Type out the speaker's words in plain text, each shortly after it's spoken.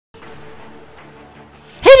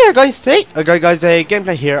Hiya guys, today I got guys a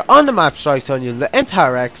gameplay here on the map Strikes on you, the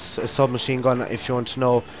MTRX submachine gun if you want to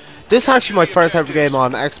know. This is actually my first ever game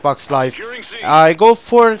on Xbox Live. I go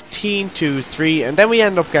 14-3 and then we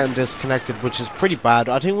end up getting disconnected, which is pretty bad.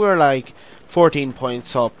 I think we were like 14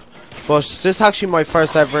 points up. But this is actually my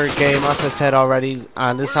first ever game, as I said already,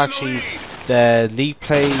 and this is actually the league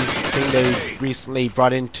play thing they recently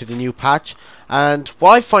brought into the new patch. And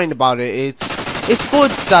what I find about it, it's good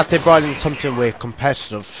that they brought in something with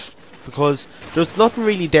competitive, because there's nothing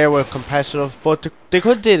really there with competitive, but they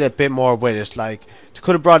could have did a bit more with it. Like, they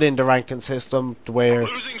could have brought in the ranking system where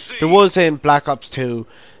there was in Black Ops 2.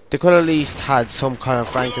 They could at least had some kind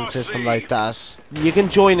of ranking system like that. You can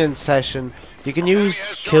join in session, you can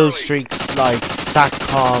use kill streaks like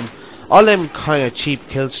SATCOM, all them kind of cheap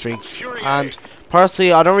kill streaks, and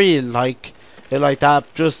personally I don't really like it like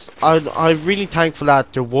that. Just I'm really thankful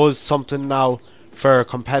that there was something now for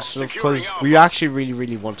competitive, because we actually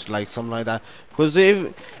really wanted like something like that. Because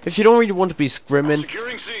if you don't really want to be scrimming,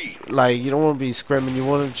 like you don't want to be scrimming, you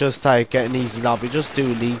want to just like get an easy lobby, just do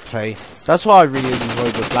league play. That's what I really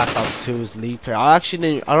enjoyed with Black Ops 2 is league play. I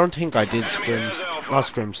don't think I did scrims, not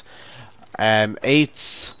scrims,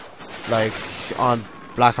 8s like on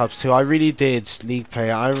Black Ops 2. I really did league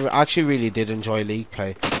play. I actually really did enjoy league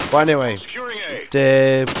play. But anyway,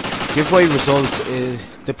 the giveaway results is,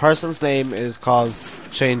 the person's name is called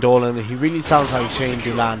Shane Dolan. He really sounds like Shane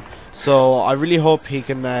Dolan, so I really hope he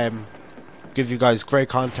can give you guys great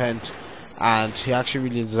content, and he actually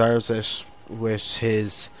really deserves it with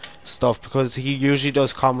his stuff, because he usually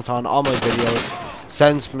does comment on all my videos,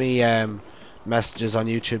 sends me messages on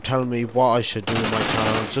YouTube telling me what I should do in my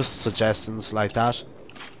channel, just suggestions like that.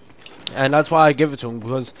 And that's why I give it to him,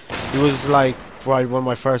 because he was like one of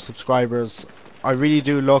my first subscribers. I really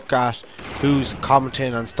do look at who's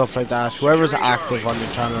commenting and stuff like that. Whoever's active on the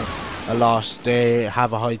channel a lot, they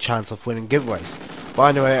have a high chance of winning giveaways.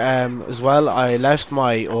 But anyway, as well, I left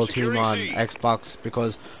my old team on Xbox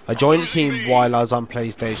because I joined the team while I was on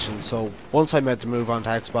PlayStation. So once I made the move on to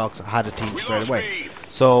Xbox, I had a team straight away.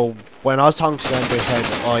 So when I was talking to them, they said,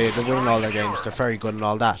 oh yeah, they're winning all their games, they're very good and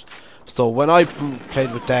all that. So when I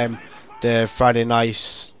played with them the Friday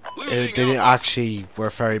night, they didn't actually were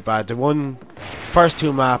very bad. They won first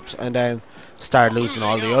 2 maps and then started losing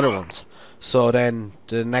all the other ones. So then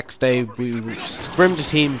the next day we scrimmed the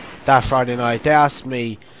team that Friday night. They asked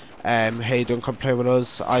me, hey, don't come play with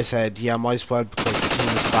us. I said, yeah, might as well, because the team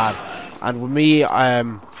is bad. And with me, I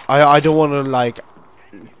don't want to like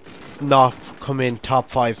not come in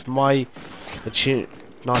top 5. My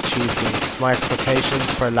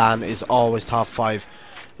expectations for LAN is always top 5.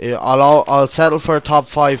 I'll settle for a top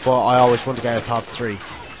 5, but I always want to get a top 3,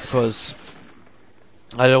 because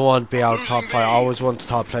I don't want to be out of top 5. I always want the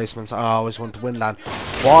top placements. I always want to win LAN.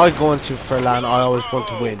 What I go into for LAN, I always want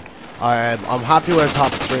to win. I'm happy with a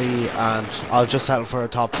top 3, and I'll just settle for a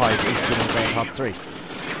top 5 if we don't get a top 3.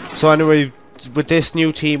 So anyway, with this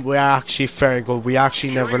new team, we are actually very good. We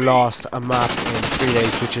actually never lost a map in 3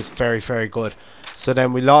 days, which is very good. So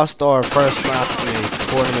then we lost our first map in a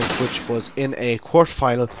tournament, which was in a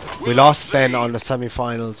quarterfinal. We lost then on the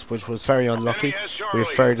semi-finals, which was very unlucky. We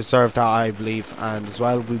very deserved that, I believe. And as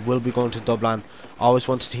well, we will be going to Dublin. I always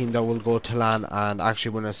want a team that will go to LAN and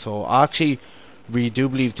actually win it. So I actually really do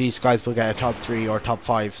believe these guys will get a top 3 or top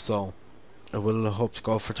 5. So I will hope to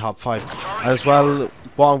go for top 5. And as well,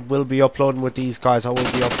 what we'll be uploading with these guys, I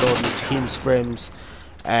will be uploading team scrims.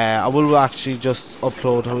 I will actually just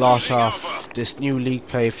upload a lot of this new league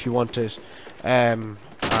play if you want it, and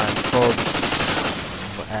clubs.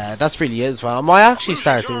 That's really it as well. I might actually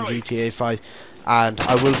start doing GTA 5, and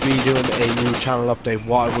I will be doing a new channel update,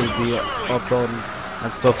 what I will be uploading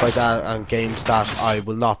and stuff like that, and games that I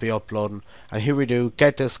will not be uploading. And here we do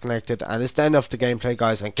get disconnected, and it's the end of the gameplay,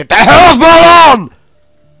 guys, and get the hell off my lawn!